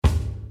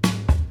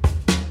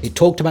It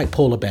talked about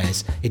polar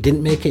bears. It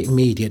didn't make it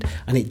immediate,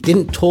 and it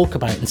didn't talk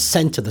about and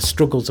centre the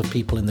struggles of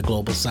people in the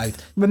global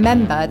south.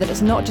 Remember that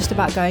it's not just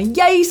about going,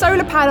 yay,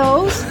 solar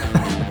panels!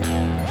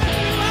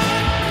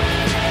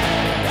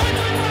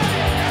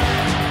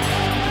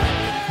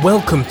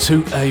 Welcome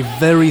to a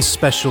very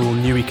special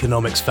New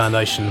Economics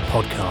Foundation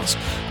podcast.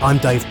 I'm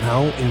Dave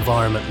Powell,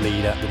 Environment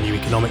Lead at the New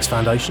Economics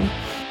Foundation.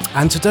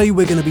 And today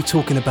we're going to be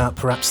talking about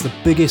perhaps the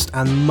biggest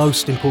and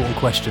most important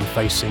question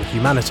facing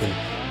humanity,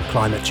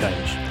 climate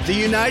change. The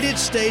United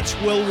States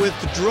will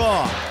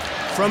withdraw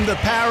from the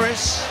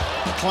Paris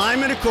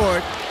Climate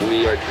Accord.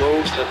 We are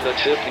close to the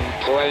tipping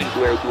point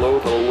where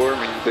global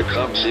warming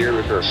becomes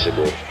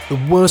irreversible.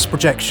 The worst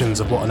projections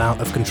of what an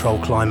out-of-control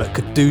climate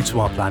could do to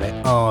our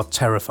planet are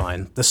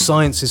terrifying. The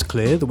science is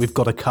clear that we've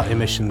got to cut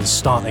emissions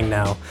starting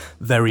now,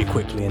 very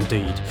quickly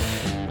indeed.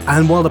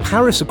 And while the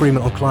Paris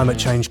Agreement on climate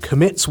change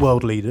commits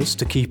world leaders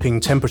to keeping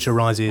temperature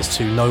rises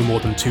to no more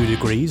than 2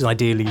 degrees,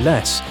 ideally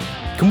less,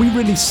 can we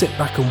really sit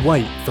back and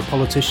wait for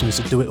politicians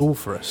to do it all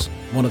for us?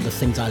 One of the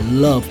things I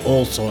love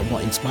also and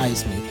what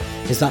inspires me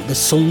is that the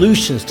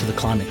solutions to the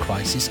climate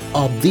crisis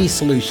are the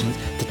solutions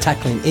to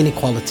tackling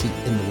inequality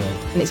in the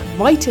world. And it's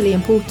vitally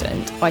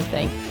important, I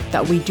think,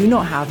 that we do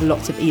not have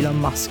lots of Elon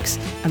Musks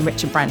and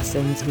Richard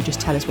Bransons who just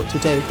tell us what to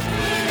do.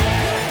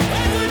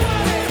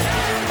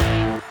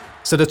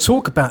 So to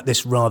talk about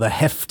this rather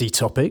hefty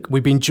topic,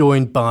 we've been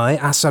joined by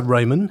Asad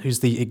Rehman, who's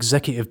the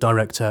Executive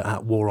Director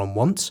at War on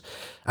Want,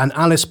 and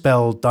Alice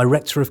Bell,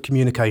 Director of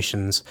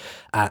Communications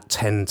at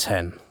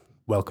 1010.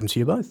 Welcome to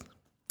you both.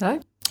 Hello.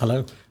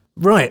 Hello.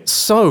 Right,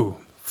 so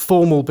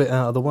formal bit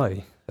out of the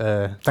way.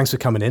 Thanks for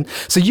coming in.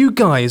 So you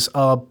guys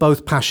are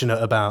both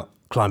passionate about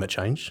climate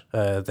change.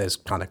 There's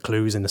kind of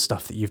clues in the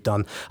stuff that you've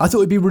done. I thought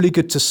it'd be really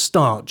good to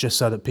start just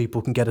so that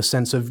people can get a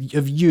sense of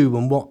you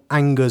and what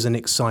angers and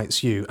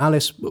excites you.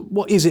 Alice,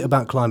 what is it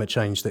about climate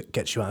change that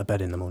gets you out of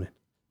bed in the morning?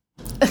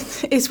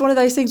 It's one of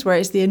those things where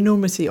it's the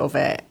enormity of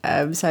it.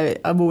 So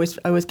I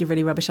always give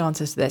really rubbish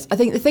answers to this. I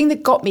think the thing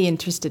that got me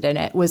interested in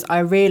it was I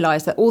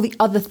realised that all the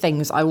other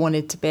things I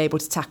wanted to be able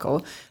to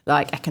tackle,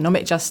 like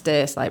economic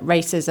justice, like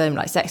racism,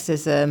 like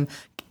sexism,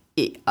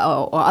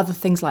 or other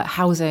things like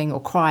housing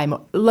or crime,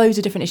 or loads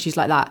of different issues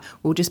like that,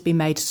 will just be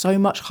made so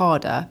much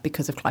harder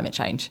because of climate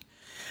change.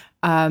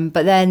 But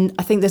then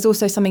I think there's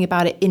also something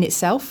about it in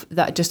itself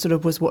that just sort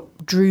of was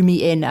what drew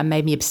me in and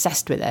made me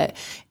obsessed with it,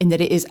 in that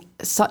it is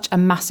such a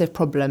massive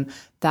problem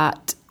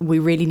that we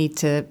really need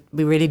to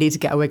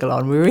get a wiggle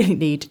on. We really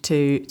need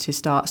to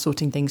start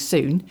sorting things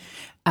soon.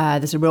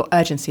 There's a real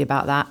urgency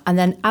about that. And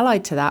then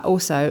allied to that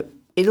also,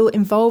 it'll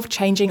involve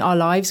changing our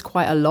lives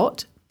quite a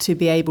lot to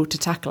be able to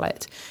tackle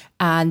it.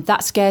 And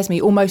that scares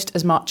me almost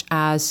as much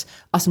as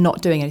us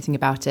not doing anything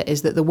about it,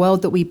 is that the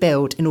world that we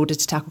build in order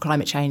to tackle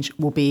climate change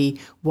will be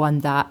one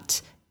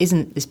that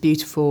isn't this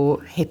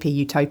beautiful hippie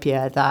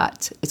utopia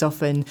that is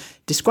often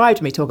described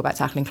when we talk about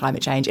tackling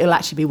climate change. It'll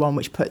actually be one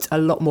which puts a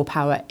lot more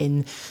power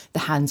in the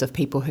hands of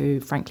people who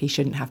frankly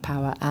shouldn't have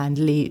power and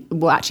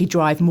will actually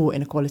drive more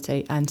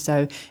inequality. And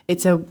so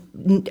it's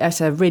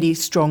a really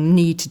strong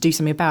need to do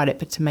something about it,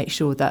 but to make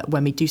sure that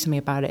when we do something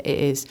about it, it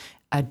is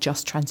a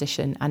just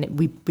transition, and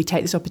we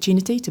take this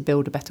opportunity to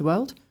build a better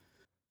world.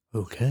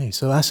 Okay,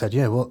 so Asad,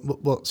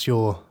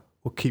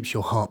 what keeps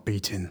your heart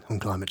beating on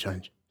climate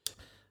change?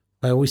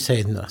 I always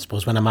say, I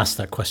suppose, when I'm asked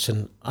that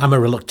question, I'm a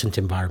reluctant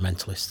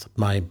environmentalist.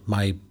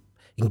 My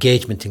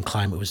engagement in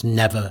climate was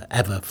never,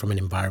 ever from an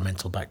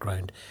environmental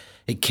background.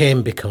 It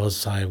came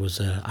because I was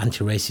an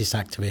anti-racist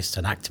activist,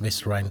 an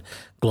activist around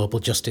global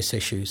justice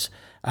issues.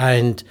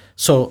 And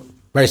so,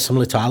 very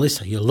similar to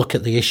Alice, you look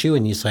at the issue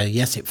and you say,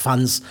 yes, it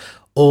funds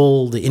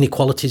all the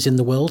inequalities in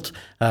the world.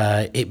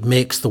 It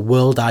makes the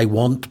world I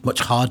want much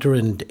harder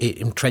and it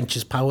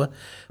entrenches power.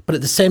 But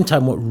at the same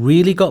time, what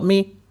really got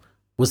me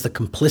was the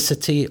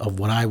complicity of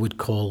what I would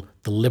call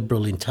the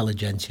liberal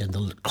intelligentsia and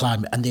the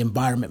climate and the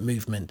environment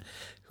movement,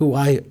 who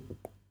I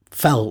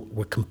felt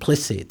were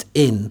complicit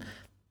in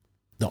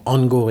the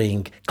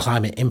ongoing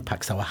climate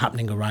impacts that were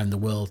happening around the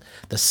world.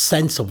 The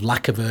sense of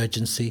lack of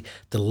urgency,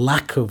 the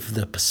lack of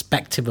the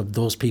perspective of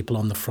those people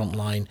on the front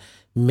line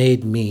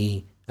made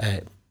me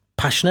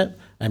passionate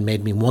and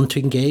made me want to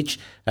engage,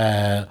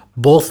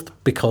 both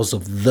because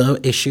of the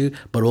issue,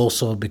 but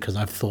also because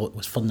I thought it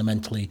was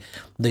fundamentally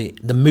the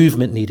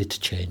movement needed to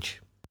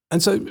change.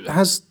 And so do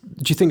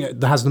you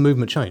think has the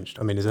movement changed?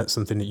 I mean, is that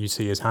something that you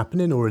see as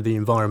happening, or are the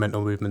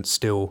environmental movements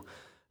still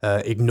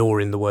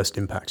ignoring the worst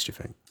impacts, do you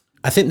think?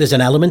 I think there's an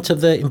element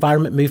of the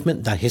environment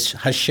movement that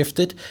has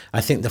shifted.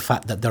 I think the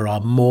fact that there are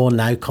more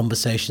now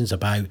conversations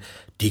about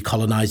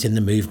decolonising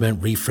the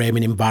movement,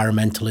 reframing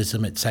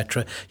environmentalism,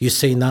 etc. You've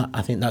seen that.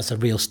 I think that's a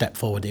real step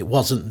forward. That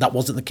wasn't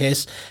the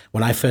case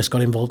when I first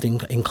got involved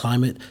in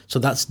climate. So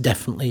that's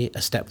definitely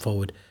a step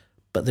forward.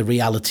 But the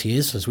reality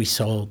is, as we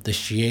saw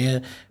this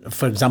year,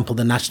 for example,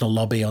 the national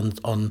lobby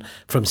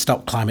from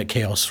Stop Climate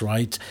Chaos,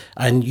 right?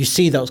 And you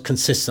see that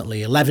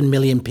consistently. 11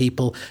 million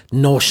people,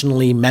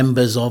 notionally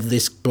members of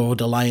this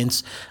broad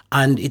alliance.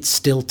 and it's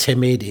still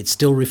timid. It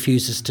still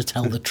refuses to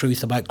tell the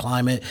truth about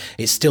climate.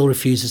 It still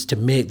refuses to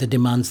make the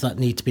demands that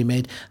need to be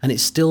made. And it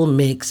still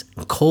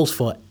calls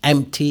for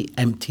empty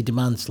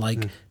demands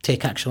like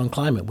take action on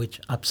climate, which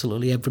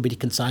absolutely everybody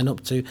can sign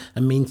up to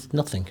and means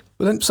nothing.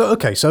 Well, so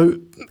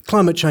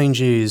climate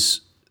change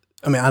is...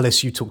 I mean,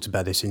 Alice, you talked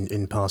about this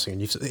in passing,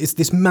 and it's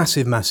this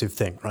massive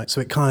thing, right?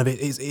 So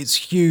it's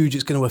huge,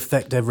 it's going to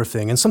affect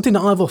everything. And something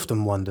that I've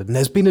often wondered, and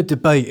there's been a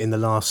debate in the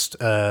last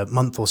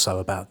month or so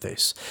about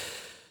this,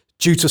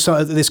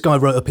 this guy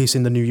wrote a piece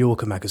in the New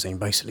Yorker magazine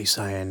basically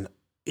saying,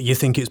 you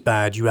think it's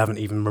bad, you haven't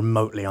even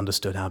remotely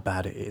understood how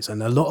bad it is.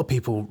 And a lot of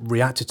people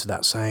reacted to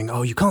that saying,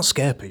 oh, you can't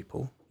scare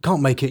people.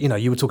 Can't make it,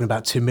 you were talking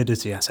about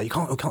timidity. I say you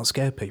can't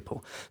scare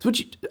people. So,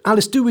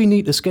 Alice, do we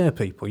need to scare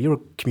people? You're a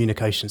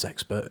communications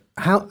expert.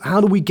 How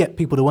do we get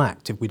people to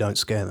act if we don't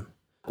scare them?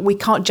 We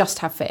can't just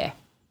have fear.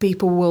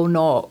 People will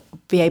not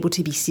be able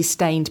to be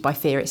sustained by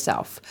fear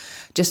itself.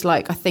 Just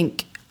like I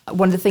think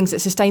one of the things that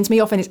sustains me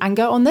often is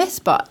anger on this,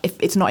 but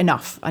if it's not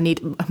enough, I need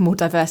a more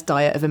diverse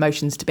diet of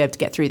emotions to be able to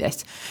get through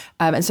this.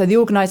 And so the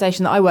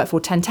organisation that I work for,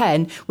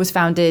 1010, was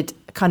founded,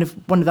 kind of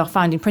one of our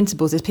founding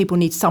principles is people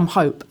need some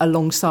hope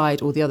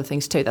alongside all the other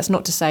things too. That's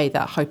not to say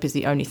that hope is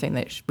the only thing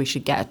that we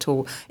should get at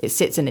all. It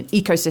sits in an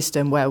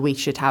ecosystem where we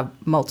should have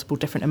multiple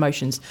different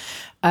emotions.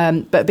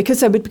 But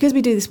because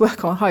we do this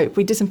work on hope,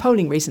 we did some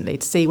polling recently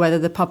to see whether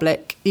the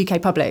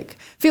UK public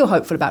feel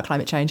hopeful about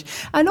climate change.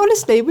 And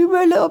honestly, we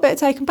were a little bit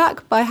taken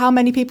back by how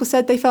many people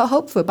said they felt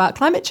hopeful about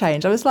climate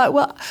change. I was like,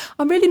 well,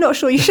 I'm really not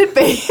sure you should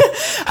be.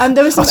 And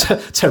there was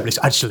terribly,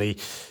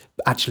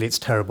 actually, it's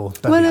terrible.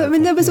 Well, I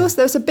mean, there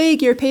was a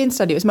big European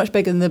study. It was much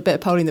bigger than the bit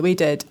of polling that we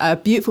did. A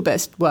beautiful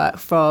bit of work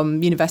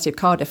from University of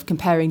Cardiff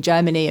comparing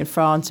Germany and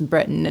France and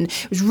Britain. And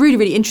it was really,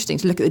 really interesting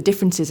to look at the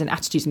differences in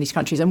attitudes in these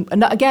countries. And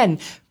again,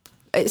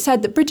 it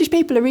said that British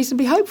people are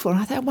reasonably hopeful.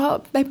 And I thought,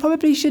 well, they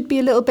probably should be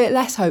a little bit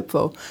less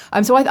hopeful.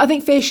 So I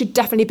think fear should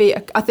definitely be,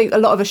 I think a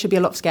lot of us should be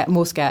a lot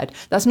more scared.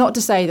 That's not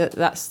to say that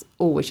that's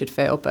all we should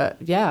feel. But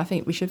yeah, I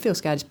think we should feel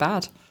scared. It's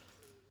bad.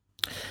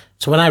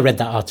 So when I read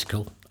that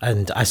article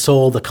and I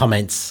saw the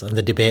comments and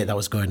the debate that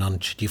was going on,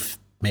 should you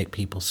make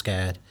people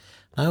scared?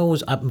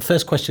 The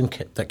first question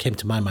that came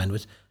to my mind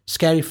was,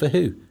 scary for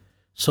who?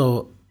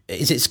 So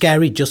is it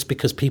scary just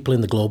because people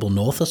in the global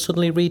north are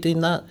suddenly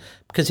reading that?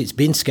 Because it's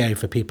been scary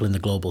for people in the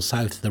global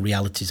south, the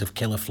realities of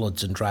killer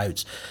floods and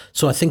droughts.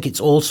 So I think it's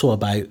also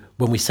about,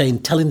 when we're saying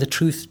telling the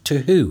truth to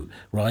who,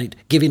 right?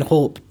 Giving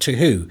hope to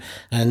who?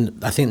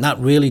 And I think that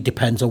really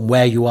depends on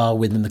where you are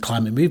within the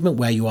climate movement,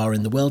 where you are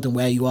in the world, and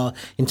where you are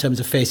in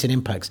terms of facing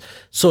impacts.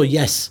 So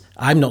yes,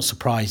 I'm not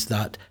surprised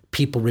that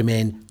people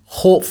remain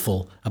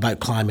hopeful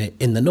about climate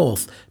in the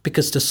north,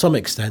 because to some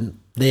extent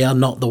they are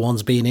not the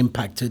ones being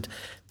impacted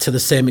to the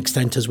same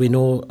extent as we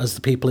know as the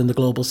people in the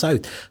global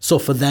south. So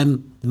for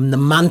them, the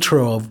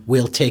mantra of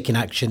we'll take in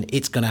action,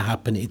 it's going to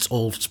happen, it's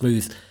all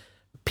smooth,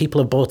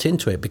 people have bought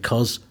into it,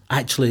 because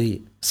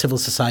actually civil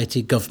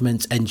society,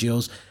 governments,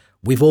 NGOs,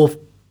 we've all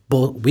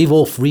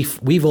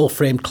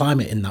framed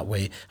climate in that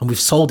way, and we've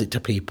sold it to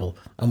people,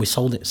 and we're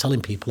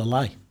selling people a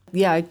lie.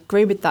 Yeah, I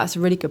agree with that. It's a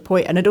really good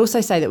point. And I'd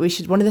also say that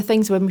one of the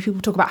things when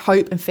people talk about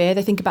hope and fear,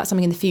 they think about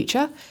something in the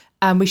future.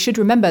 And we should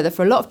remember that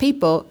for a lot of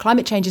people,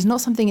 climate change is not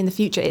something in the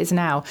future, it is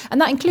now.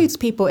 And that includes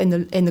people in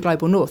the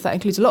global north. That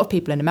includes a lot of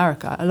people in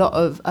America, a lot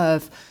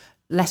of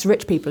less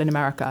rich people in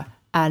America.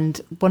 And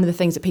one of the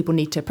things that people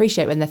need to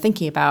appreciate when they're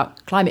thinking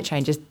about climate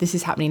change is this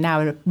is happening now,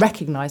 and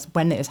recognise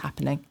when it is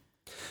happening.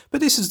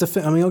 But this is the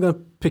thing. I mean, I'm going to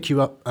pick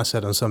you up, I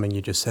said, on something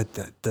you just said,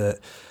 that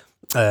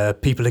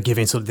people are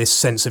giving sort of this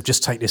sense of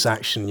just take this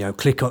action,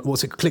 click on,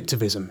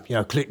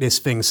 clicktivism, click this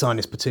thing, sign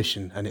this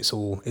petition, and it's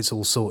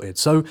all sorted.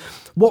 So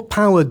what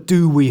power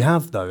do we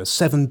have, though?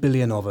 7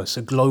 billion of us,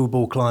 a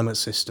global climate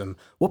system.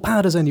 What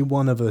power does any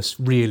one of us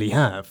really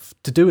have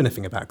to do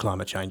anything about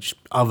climate change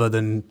other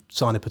than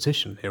sign a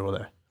petition here or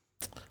there?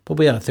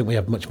 Well, I think we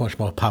have much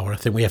more power. I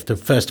think we have to,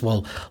 first of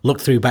all,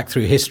 look back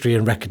through history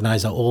and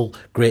recognise that all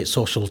great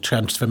social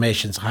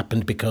transformations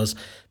happened because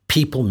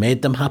people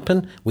made them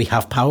happen. We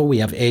have power, we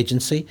have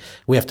agency.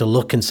 We have to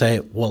look and say,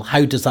 well,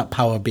 how does that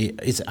power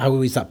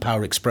how is that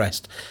power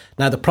expressed?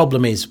 Now, the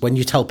problem is when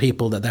you tell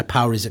people that their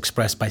power is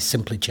expressed by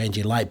simply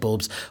changing light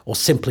bulbs, or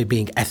simply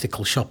being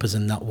ethical shoppers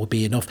and that will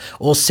be enough,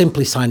 or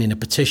simply signing a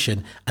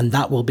petition and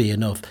that will be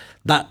enough,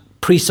 that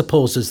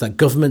presupposes that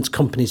governments,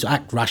 companies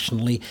act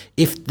rationally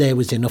if there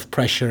was enough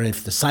pressure,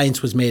 if the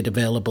science was made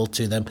available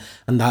to them,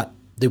 and that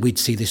we'd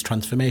see this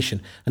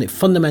transformation. And it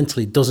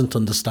fundamentally doesn't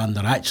understand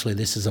that actually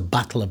this is a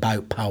battle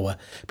about power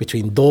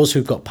between those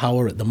who've got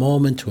power at the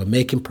moment, who are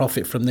making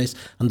profit from this,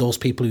 and those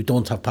people who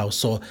don't have power.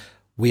 So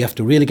we have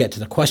to really get to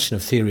the question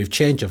of theory of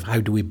change, of how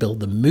do we build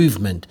the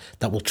movement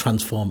that will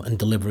transform and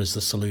deliver us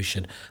the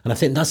solution. And I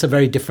think that's a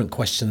very different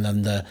question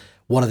than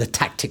what are the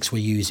tactics we're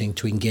using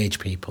to engage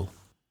people.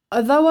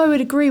 Although I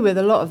would agree with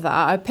a lot of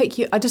that,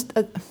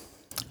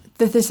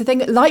 there's a thing,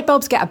 light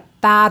bulbs get a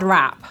bad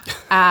rap,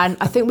 and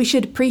I think we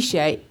should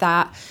appreciate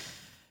that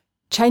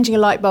changing a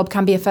light bulb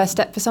can be a first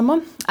step for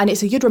someone. And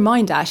it's a good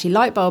reminder, actually,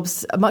 light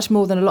bulbs are much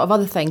more than a lot of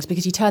other things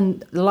because you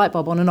turn the light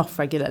bulb on and off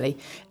regularly.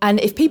 And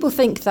if people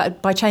think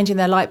that by changing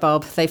their light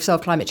bulb, they've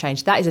solved climate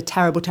change, that is a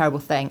terrible, terrible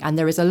thing. And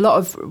there is a lot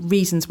of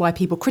reasons why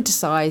people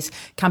criticise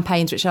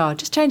campaigns which are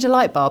just change a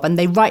light bulb. And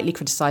they rightly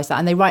criticise that.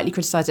 And they rightly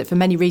criticise it for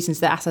many reasons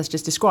that Assa's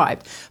just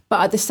described. But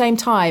at the same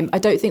time, I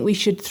don't think we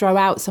should throw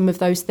out some of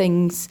those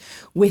things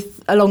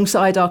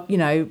alongside our,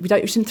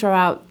 we shouldn't throw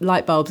out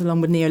light bulbs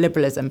along with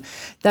neoliberalism.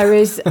 There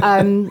is...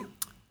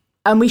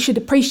 And we should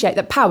appreciate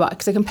that power,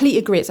 because I completely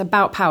agree it's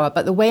about power,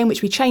 but the way in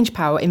which we change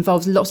power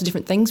involves lots of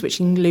different things,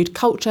 which include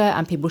culture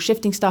and people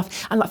shifting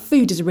stuff. And like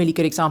food is a really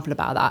good example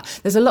about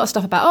that. There's a lot of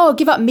stuff about,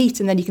 give up meat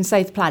and then you can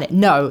save the planet.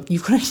 No,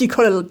 you've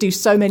got to do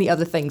so many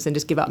other things than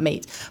just give up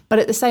meat. But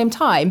at the same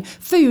time,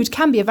 food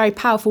can be a very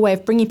powerful way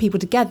of bringing people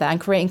together and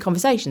creating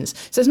conversations.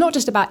 So it's not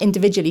just about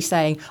individually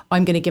saying,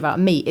 I'm going to give up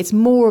meat. It's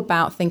more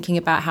about thinking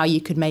about how you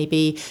could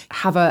maybe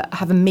have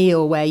a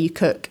meal where you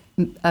cook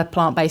a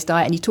plant-based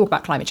diet and you talk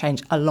about climate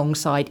change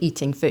alongside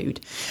eating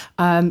food.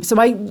 So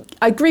I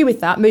agree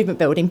with that, movement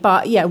building.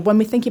 But yeah, when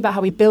we're thinking about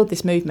how we build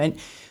this movement,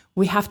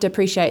 we have to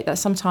appreciate that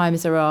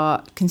sometimes there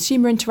are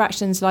consumer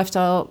interactions,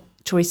 lifestyle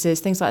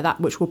choices, things like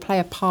that, which will play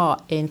a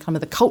part in kind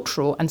of the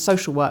cultural and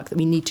social work that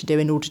we need to do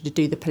in order to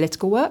do the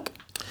political work.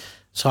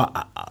 So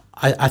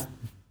I'm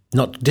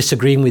not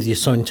disagreeing with you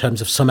so in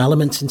terms of some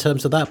elements in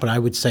terms of that, but I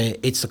would say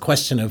it's a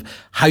question of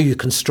how you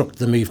construct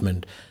the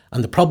movement.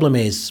 And the problem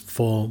is,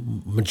 for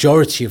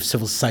majority of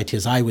civil society,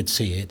 as I would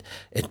see it,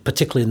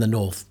 particularly in the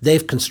North,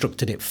 they've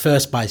constructed it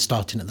first by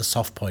starting at the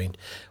soft point.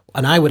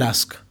 And I would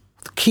ask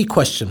the key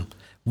question,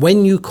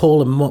 when you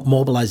call a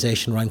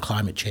mobilisation around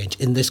climate change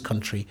in this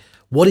country,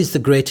 what is the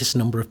greatest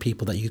number of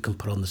people that you can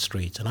put on the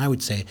streets? And I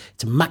would say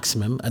it's a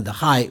maximum, at the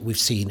height we've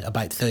seen,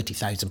 about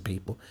 30,000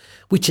 people,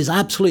 which is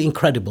absolutely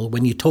incredible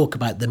when you talk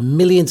about the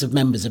millions of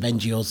members of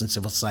NGOs and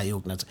civil society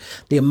organisations,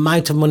 the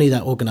amount of money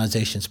that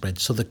organisation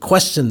spreads. So the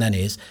question then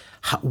is,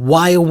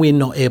 why are we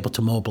not able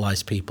to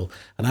mobilise people?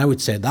 And I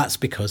would say that's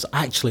because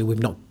actually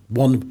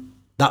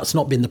that's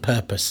not been the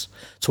purpose.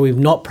 So we've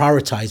not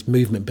prioritised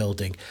movement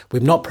building.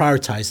 We've not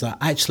prioritised that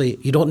actually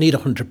you don't need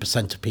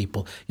 100% of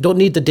people. You don't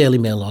need the Daily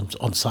Mail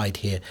on side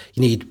here.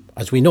 You need,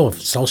 as we know,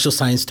 social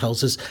science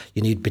tells us,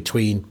 you need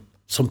between,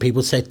 some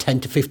people say 10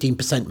 to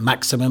 15%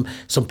 maximum.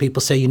 Some people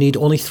say you need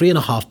only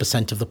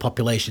 3.5% of the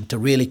population to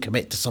really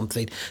commit to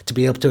something, to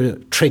be able to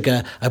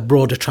trigger a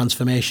broader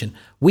transformation.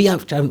 We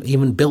haven't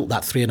even built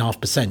that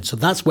 3.5%. So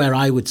that's where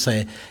I would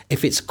say,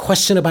 if it's a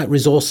question about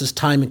resources,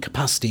 time and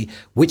capacity,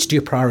 which do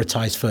you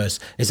prioritise first?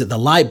 Is it the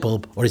light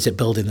bulb or is it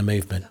building the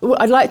movement? Well,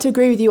 I'd like to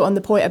agree with you on the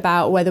point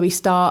about whether we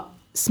start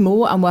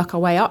small and work our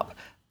way up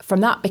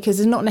from that, because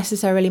there's not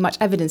necessarily much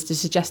evidence to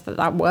suggest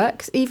that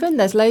works. Even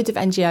there's loads of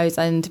NGOs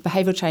and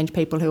behavioural change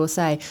people who will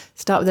say,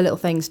 start with the little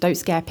things, don't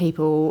scare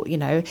people,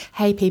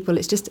 hey people,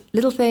 it's just a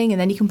little thing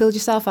and then you can build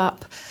yourself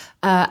up.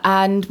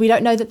 And we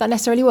don't know that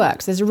necessarily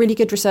works. There's a really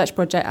good research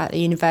project at the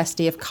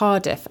University of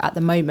Cardiff at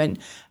the moment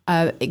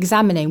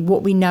examining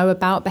what we know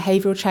about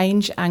behavioural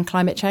change and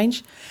climate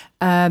change.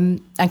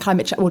 And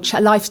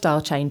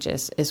lifestyle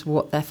changes is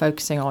what they're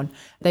focusing on.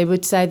 They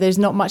would say there's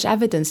not much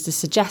evidence to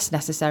suggest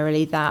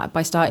necessarily that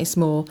by starting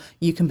small,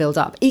 you can build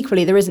up.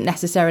 Equally, there isn't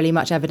necessarily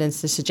much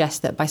evidence to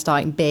suggest that by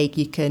starting big,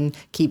 you can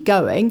keep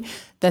going.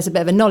 There's a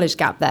bit of a knowledge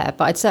gap there,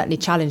 but I'd certainly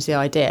challenge the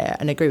idea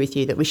and agree with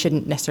you that we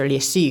shouldn't necessarily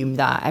assume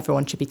that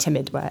everyone should be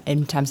timid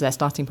in terms of their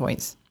starting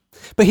points.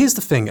 But here's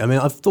the thing. I mean,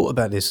 I've thought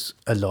about this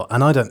a lot,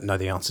 and I don't know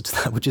the answer to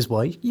that, which is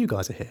why you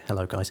guys are here.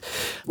 Hello, guys.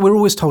 We're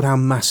always told how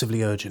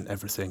massively urgent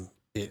everything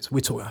is.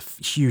 We're talking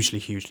hugely,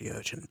 hugely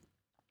urgent.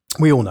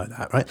 We all know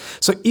that, right?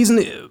 So isn't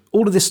it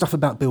all of this stuff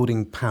about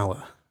building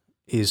power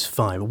is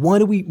fine? Why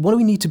do we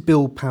need to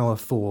build power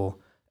for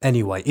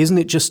anyway? Isn't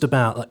it just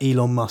about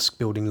Elon Musk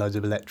building loads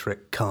of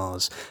electric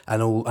cars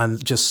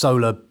and just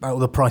solar, all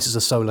the prices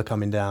of solar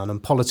coming down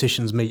and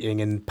politicians meeting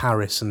in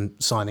Paris and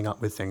signing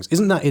up with things?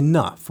 Isn't that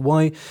enough?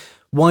 Why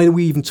are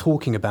we even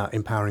talking about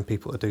empowering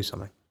people to do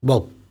something?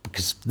 Well,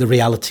 because the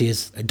reality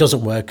is it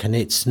doesn't work and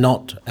it's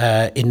not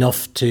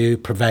enough to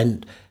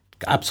prevent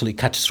absolutely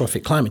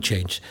catastrophic climate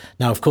change.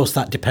 Now, of course,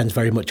 that depends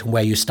very much on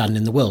where you stand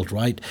in the world,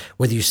 right?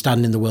 Whether you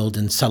stand in the world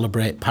and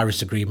celebrate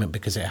Paris Agreement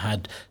because it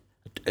had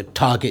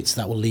targets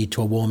that will lead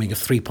to a warming of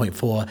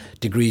 3.4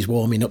 degrees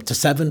warming up to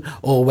 7,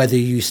 or whether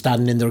you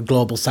stand in the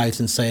global south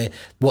and say,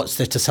 what's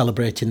there to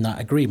celebrate in that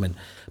agreement?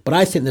 But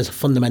I think there's a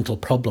fundamental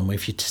problem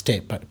if you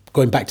state, but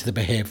going back to the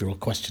behavioural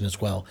question as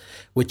well,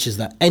 which is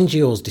that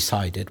NGOs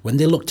decided when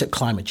they looked at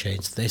climate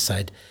change, they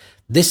said,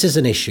 this is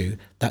an issue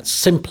that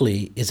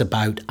simply is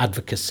about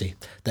advocacy.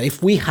 That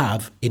if we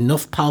have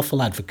enough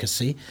powerful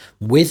advocacy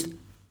with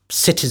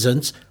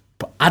citizens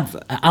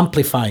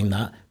amplifying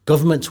that,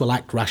 governments will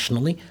act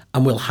rationally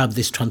and we'll have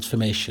this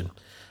transformation.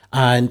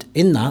 And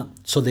in that,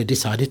 so they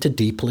decided to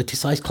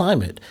depoliticise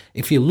climate.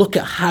 If you look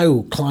at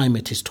how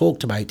climate is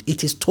talked about,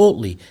 it is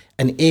totally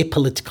an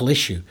apolitical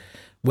issue.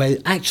 where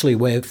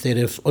if they'd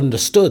have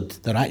understood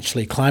that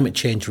actually climate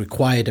change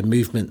required a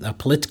movement, a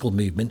political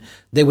movement,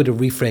 they would have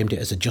reframed it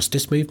as a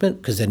justice movement,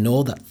 because they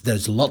know that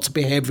there's lots of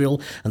behavioural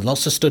and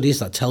lots of studies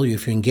that tell you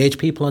if you engage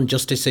people on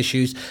justice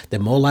issues, they're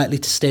more likely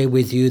to stay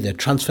with you, they're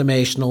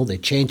transformational, they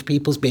change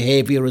people's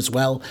behaviour as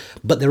well,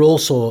 but they're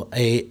also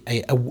a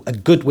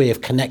good way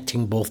of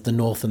connecting both the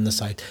North and the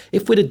South.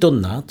 If we'd have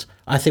done that,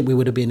 I think we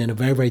would have been in a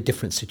very, very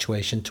different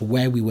situation to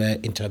where we were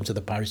in terms of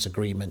the Paris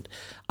Agreement.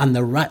 And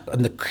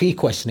the key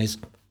question is,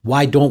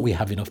 why don't we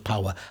have enough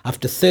power?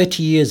 After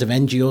 30 years of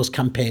NGOs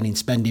campaigning,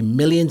 spending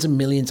millions and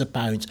millions of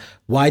pounds,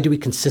 why do we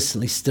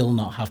consistently still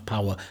not have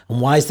power? And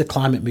why is the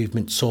climate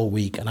movement so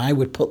weak? And I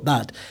would put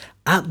that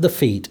at the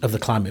feet of the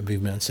climate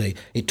movement and say,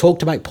 it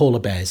talked about polar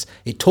bears.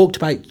 It talked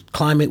about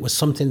climate was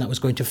something that was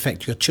going to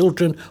affect your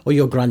children or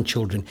your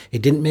grandchildren.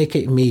 It didn't make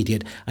it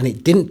immediate, and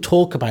it didn't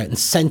talk about and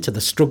centre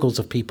the struggles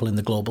of people in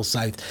the global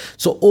south.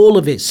 So all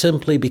of it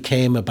simply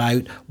became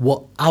about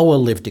what our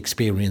lived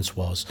experience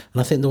was.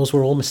 And I think those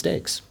were all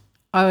mistakes.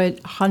 I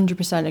would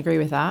 100% agree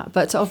with that.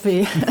 But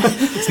obviously,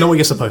 it's not what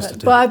you're supposed to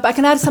do. But I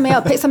can add something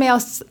else, pick something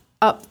else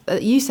up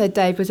that you said,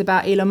 Dave, was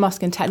about Elon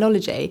Musk and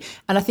technology.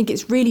 And I think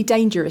it's really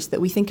dangerous that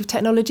we think of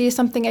technology as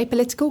something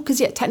apolitical, because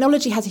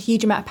technology has a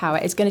huge amount of power.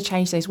 It's going to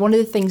change things. One of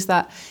the things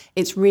that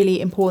it's really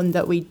important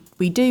that we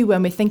do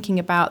when we're thinking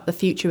about the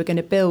future we're going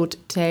to build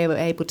to be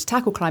able to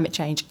tackle climate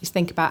change is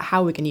think about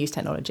how we're going to use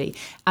technology.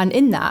 And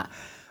in that,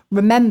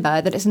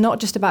 remember that it's not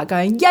just about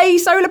going, yay,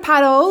 solar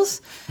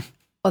panels.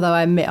 Although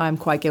I admit I'm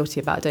quite guilty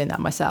about doing that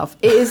myself.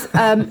 It is.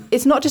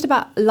 It's not just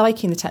about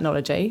liking the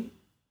technology,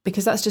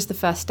 because that's just the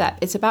first step.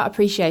 It's about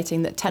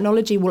appreciating that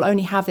technology will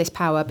only have this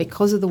power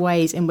because of the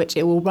ways in which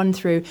it will run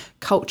through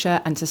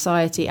culture and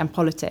society and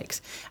politics.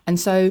 And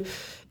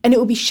it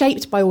will be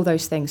shaped by all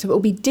those things. So it will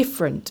be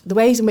different. The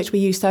ways in which we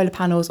use solar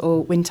panels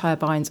or wind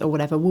turbines or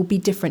whatever will be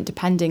different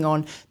depending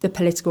on the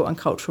political and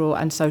cultural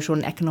and social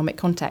and economic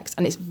context.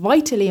 And it's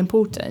vitally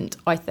important,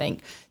 I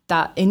think,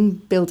 that in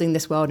building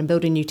this world and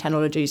building new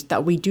technologies,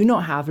 that we do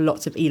not have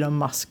lots of Elon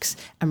Musks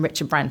and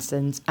Richard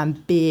Bransons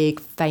and big,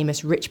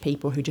 famous, rich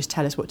people who just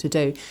tell us what to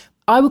do.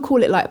 I would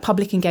call it like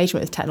public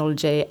engagement with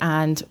technology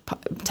and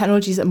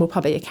technologies that are more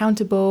publicly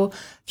accountable.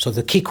 So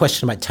the key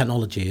question about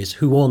technology is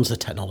who owns the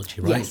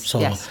technology, right?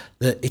 Yes.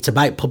 It's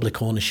about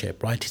public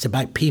ownership, right? It's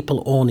about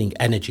people owning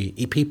energy,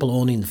 people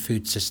owning the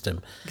food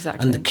system.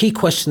 Exactly. And the key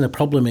question, the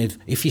problem is,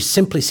 if you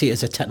simply see it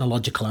as a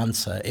technological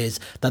answer, is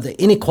that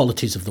the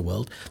inequalities of the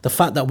world, the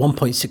fact that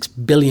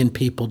 1.6 billion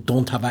people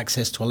don't have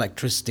access to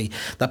electricity,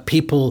 that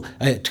people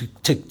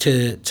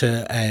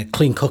to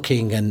clean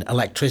cooking and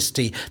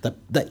electricity, that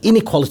the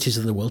inequalities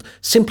of the world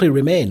simply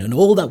remain. And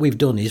all that we've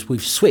done is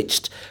we've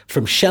switched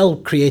from Shell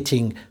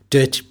creating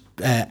dirt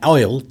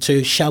oil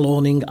to Shell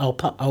owning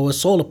our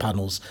solar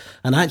panels.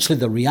 And actually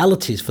the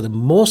reality is, for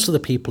most of the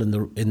people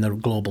in the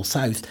global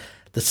south,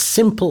 the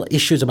simple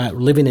issues about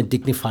living a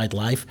dignified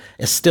life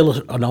is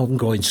still an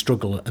ongoing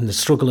struggle, and the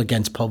struggle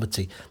against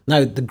poverty.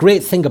 Now, the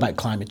great thing about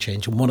climate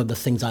change, and one of the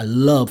things I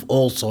love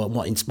also and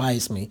what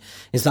inspires me,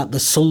 is that the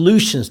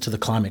solutions to the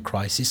climate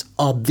crisis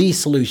are the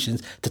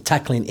solutions to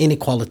tackling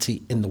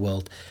inequality in the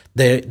world.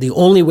 The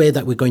only way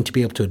that we're going to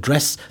be able to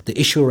address the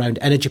issue around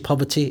energy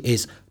poverty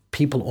is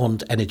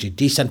people-owned energy,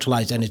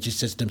 decentralized energy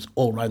systems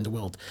all around the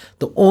world.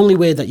 The only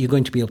way that you're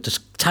going to be able to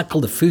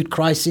tackle the food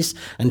crisis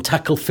and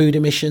tackle food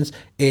emissions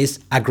is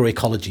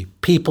agroecology,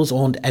 people's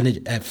owned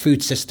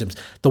food systems,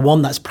 the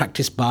one that's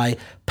practiced by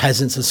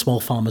peasants and small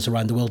farmers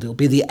around the world. It'll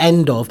be the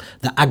end of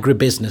the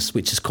agribusiness,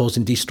 which is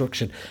causing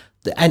destruction.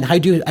 And how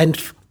do you end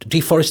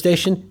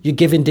deforestation? You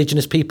give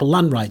indigenous people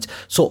land rights.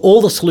 So all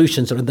the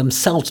solutions are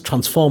themselves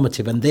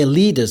transformative, and they're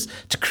leaders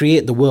to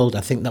create the world I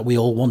think that we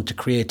all want to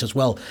create as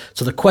well.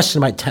 So the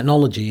question about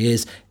technology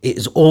is, it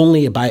is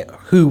only about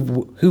who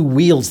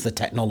wields the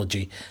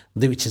technology,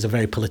 which is a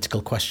very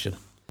political question.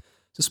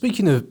 So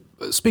speaking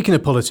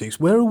of politics,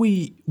 where are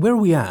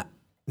we at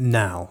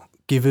now,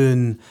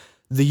 given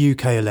the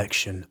UK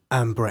election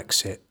and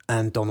Brexit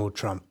and Donald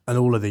Trump and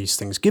all of these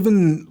things,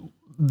 given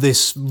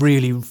this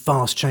really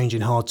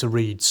fast-changing,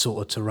 hard-to-read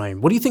sort of terrain?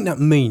 What do you think that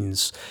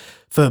means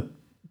for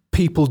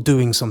people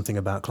doing something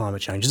about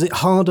climate change? Is it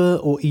harder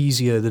or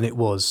easier than it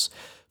was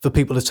for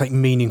people to take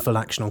meaningful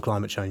action on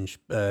climate change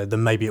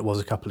than maybe it was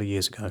a couple of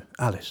years ago?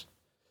 Alice?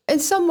 In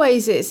some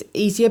ways, it's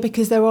easier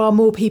because there are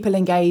more people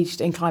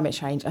engaged in climate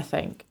change, I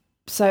think.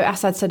 So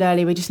Asad said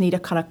earlier, we just need a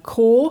kind of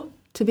core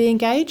to be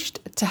engaged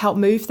to help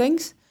move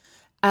things.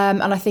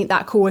 And I think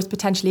that core is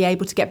potentially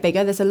able to get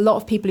bigger. There's a lot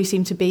of people who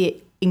seem to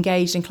be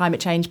engaged in climate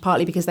change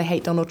partly because they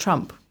hate Donald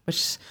Trump,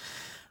 which,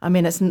 I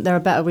mean, there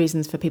are better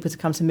reasons for people to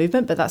come to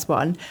movement, but that's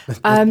one.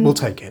 We'll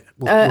take it.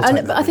 But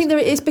I think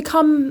it is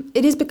becoming,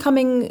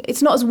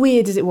 it's not as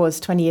weird as it was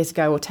 20 years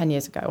ago or 10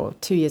 years ago or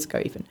 2 years ago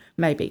even,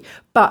 maybe.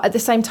 But at the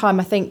same time,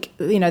 I think,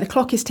 the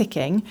clock is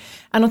ticking.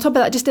 And on top of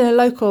that, just in a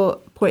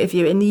local point of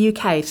view, in the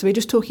UK, so we're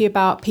just talking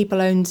about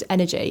people-owned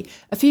energy.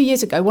 A few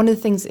years ago, one of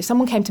the things, if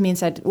someone came to me and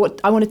said,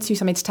 I wanted to do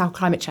something to tackle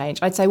climate change,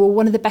 I'd say, well,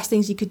 one of the best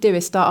things you could do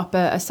is start up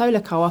a solar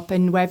co-op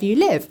in wherever you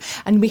live.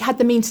 And we had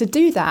the means to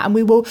do that. And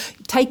we were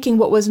taking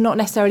what was not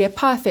necessarily a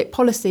perfect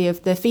policy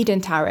of the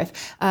feed-in tariff.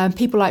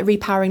 People like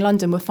Repowering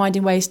London were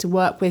finding ways to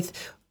work with.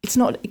 It's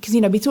not, because,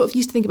 we sort of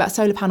used to think about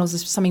solar panels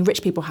as something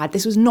rich people had.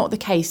 This was not the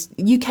case.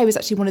 The UK was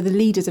actually one of the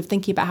leaders of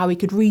thinking about how we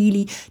could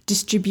really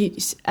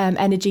distribute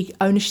energy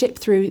ownership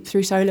through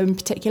solar in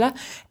particular.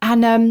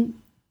 And,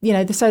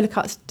 the solar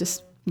cuts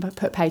just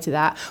put pay to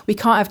that. We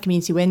can't have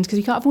community wind because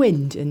we can't have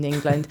wind in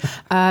England.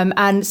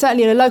 And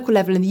certainly at a local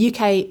level, in the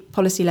UK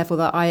policy level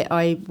that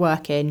I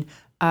work in,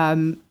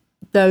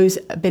 those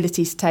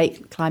abilities to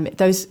take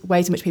those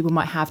ways in which people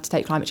might have to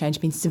take climate change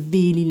have been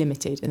severely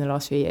limited in the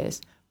last few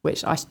years,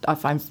 which I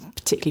find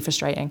particularly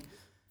frustrating.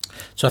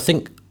 So I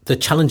think the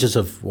challenges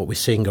of what we're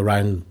seeing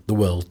around the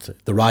world,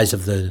 the rise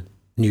of the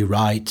new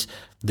right,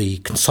 the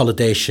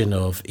consolidation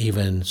of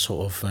even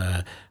sort of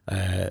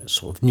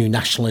new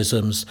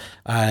nationalisms,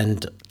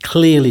 and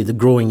clearly the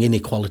growing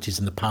inequalities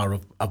and the power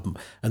of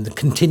and the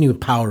continuing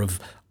power of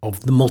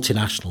the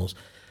multinationals,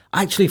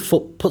 actually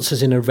puts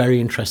us in a very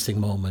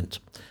interesting moment,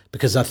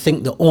 because I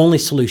think the only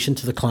solution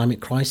to the climate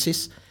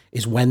crisis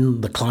is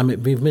when the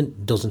climate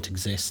movement doesn't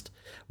exist,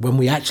 when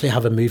we actually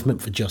have a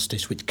movement for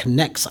justice which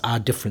connects our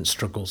different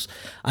struggles.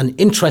 And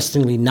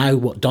interestingly, now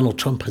what Donald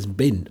Trump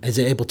is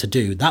able to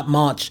do, that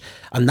march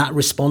and that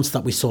response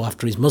that we saw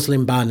after his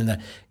Muslim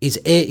ban,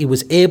 he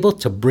was able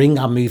to bring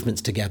our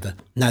movements together.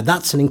 Now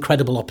that's an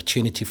incredible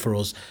opportunity for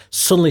us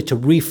suddenly to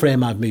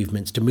reframe our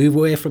movements, to move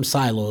away from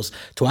silos,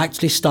 to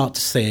actually start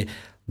to say,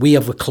 we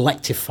have a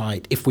collective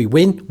fight. If we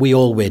win, we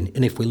all win.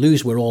 And if we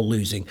lose, we're all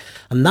losing.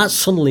 And that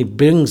suddenly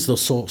brings the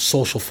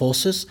social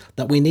forces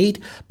that we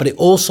need. But it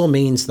also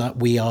means that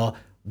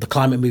the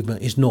climate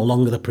movement is no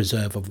longer the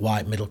preserve of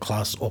white, middle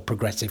class or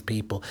progressive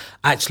people.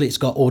 Actually, it's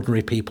got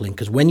ordinary people in,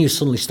 because when you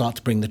suddenly start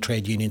to bring the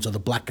trade unions or the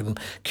black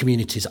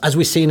communities, as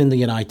we've seen in the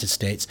United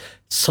States,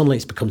 suddenly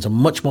it becomes a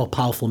much more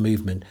powerful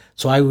movement.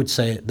 So I would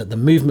say that the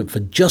movement for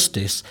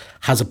justice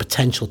has a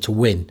potential to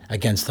win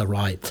against the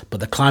right,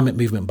 but the climate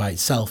movement by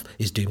itself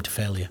is doomed to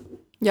failure.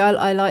 Yeah,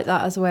 I like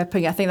that as a way of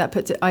putting it. I think that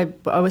puts it, I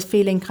was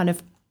feeling kind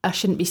of, I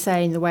shouldn't be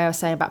saying the way I was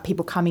saying about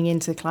people coming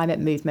into the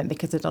climate movement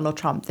because of Donald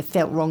Trump. It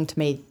felt wrong to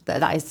me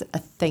that is a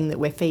thing that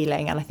we're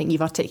feeling. And I think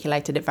you've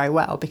articulated it very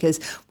well,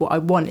 because what I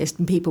want is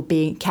people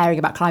caring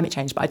about climate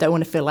change, but I don't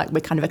want to feel like we're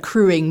kind of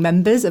accruing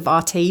members of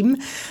our team.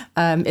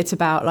 It's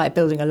about like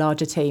building a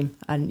larger team.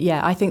 And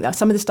yeah, I think that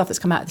some of the stuff that's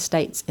come out of the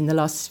States in the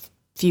last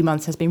few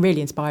months has been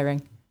really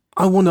inspiring.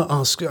 I want to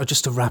ask,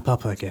 just to wrap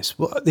up, I guess,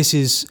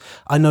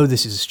 I know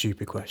this is a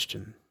stupid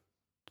question.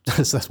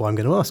 That's why I'm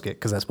going to ask it,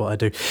 because that's what I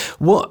do.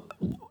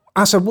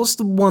 Asad, what's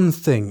the one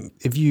thing,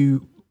 if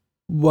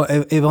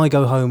I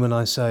go home and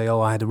I say,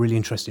 I had a really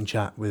interesting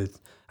chat with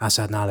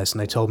Asad and Alice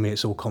and they told me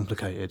it's all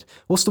complicated,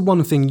 what's the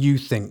one thing you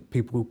think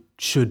people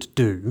should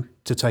do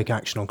to take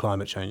action on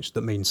climate change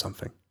that means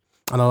something?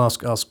 And I'll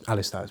ask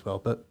Alice that as well,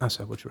 but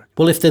Asad, what do you reckon?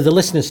 Well, if they're the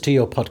listeners to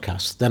your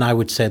podcast, then I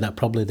would say that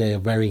probably they are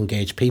very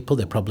engaged people.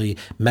 They're probably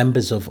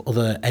members of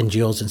other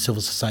NGOs and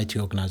civil society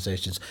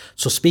organisations.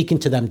 So speaking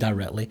to them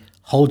directly,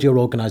 hold your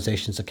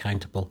organisations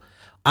accountable.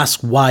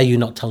 Ask why you're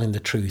not telling the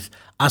truth.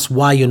 Ask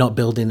why you're not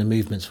building the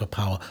movements for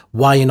power.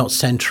 Why you're not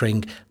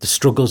centering the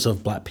struggles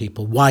of black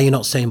people. Why you're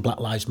not saying Black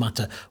Lives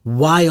Matter.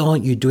 Why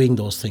aren't you doing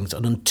those things?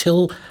 And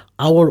until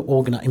our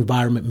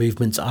environment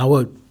movements,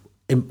 our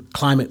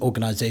climate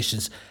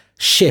organisations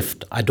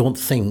shift, I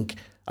think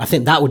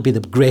that would be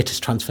the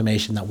greatest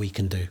transformation that we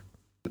can do.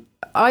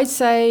 I'd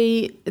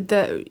say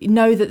that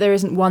know that there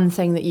isn't one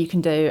thing that you can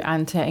do,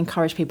 and to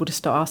encourage people to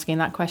start asking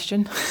that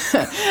question.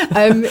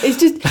 It's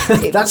just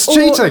that's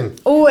cheating.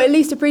 Or at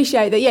least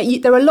appreciate that. Yeah,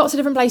 there are lots of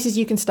different places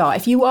you can start.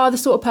 If you are the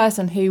sort of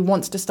person who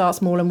wants to start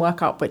small and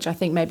work up, which I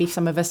think maybe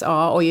some of us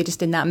are, or you're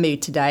just in that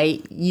mood today,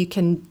 you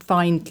can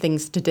find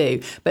things to do.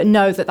 But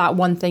know that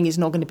one thing is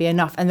not going to be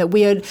enough, and that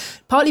we are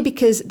partly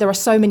because there are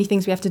so many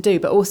things we have to do,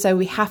 but also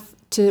we have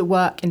to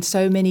work in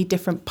so many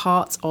different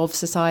parts of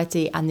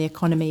society and the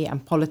economy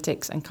and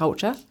politics and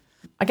culture.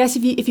 I guess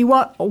if you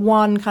want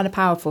one kind of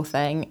powerful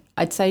thing,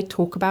 I'd say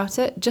talk about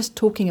it. Just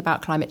talking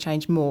about climate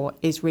change more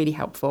is really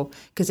helpful,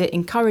 because it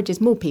encourages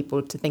more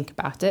people to think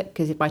about it,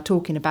 because by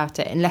talking about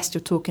it, unless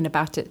you're talking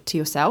about it to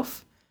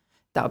yourself,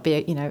 that would be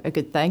a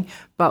good thing.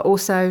 But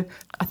also,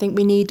 I think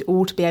we need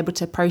all to be able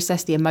to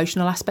process the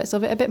emotional aspects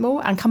of it a bit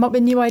more and come up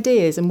with new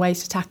ideas and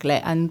ways to tackle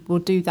it. And we'll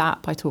do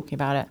that by talking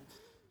about it.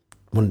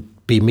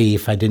 Wouldn't be me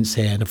if I didn't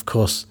say it. And of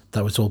course,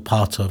 that was all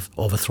part of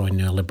overthrowing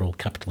neoliberal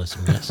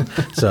capitalism, yes.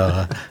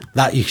 So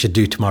that you should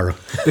do tomorrow.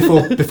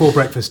 Before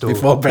breakfast?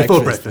 Before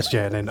breakfast,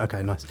 yeah. Then,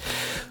 okay, nice.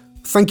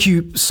 Thank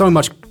you so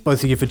much,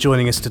 both of you, for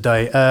joining us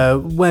today.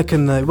 Where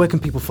can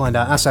people find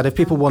out? Asad, if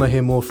people want to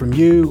hear more from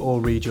you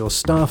or read your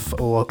stuff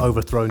or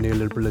overthrow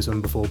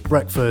neoliberalism before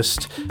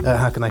breakfast,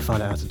 how can they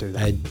find out how to do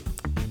that?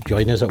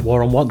 Join us at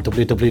War on Want,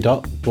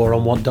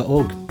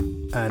 www.waronwant.org.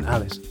 And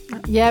Alice?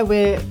 Yeah,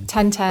 we're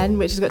 1010,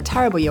 which has got a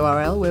terrible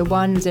URL. We're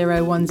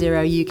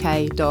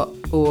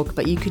 1010uk.org,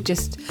 but you could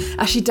just...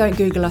 Actually, don't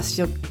Google us.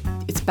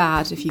 It's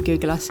bad if you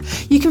Google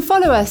us. You can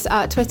follow us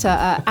at Twitter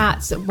at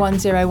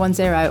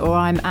 1010, or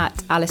I'm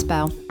at Alice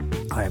Bell.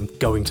 I am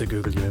going to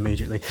Google you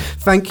immediately.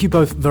 Thank you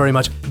both very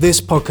much.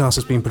 This podcast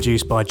has been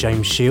produced by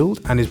James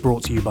Shield and is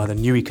brought to you by the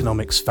New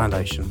Economics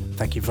Foundation.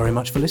 Thank you very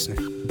much for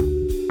listening.